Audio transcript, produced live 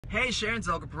Hey Sharon, it's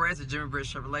Perez at Jimmy Britt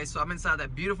Chevrolet. So I'm inside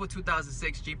that beautiful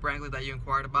 2006 Jeep Wrangler that you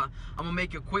inquired about. I'm gonna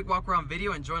make you a quick walk around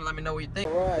video. Enjoy and let me know what you think.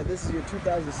 Alright, this is your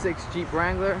 2006 Jeep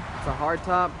Wrangler. It's a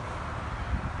hardtop.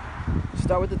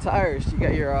 Start with the tires. You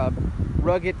got your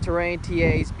rugged terrain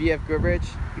TAs, BF Goodrich.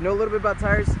 You know a little bit about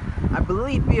tires? I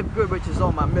believe BF Goodrich is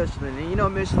on my Michelin, and you know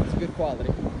Michelin's good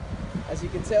quality. As you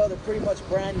can tell, they're pretty much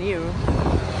brand new.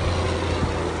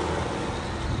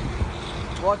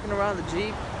 Walking around the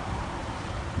Jeep,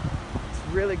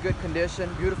 really good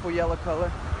condition, beautiful yellow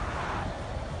color.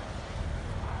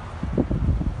 You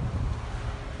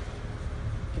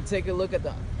can take a look at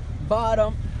the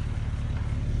bottom.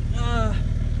 There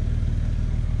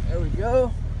we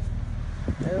go.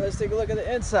 And let's take a look at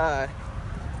the inside.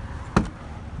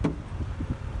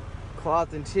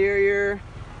 Cloth interior.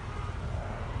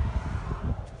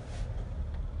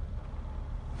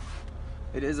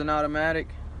 It is an automatic.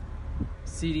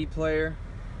 CD player.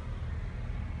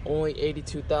 Only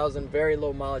 82,000, very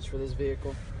low mileage for this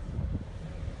vehicle.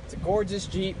 It's a gorgeous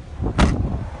Jeep.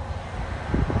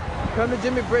 Come to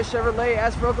Jimmy Britt Chevrolet,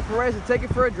 ask for Uncle Perez to take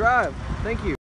it for a drive. Thank you.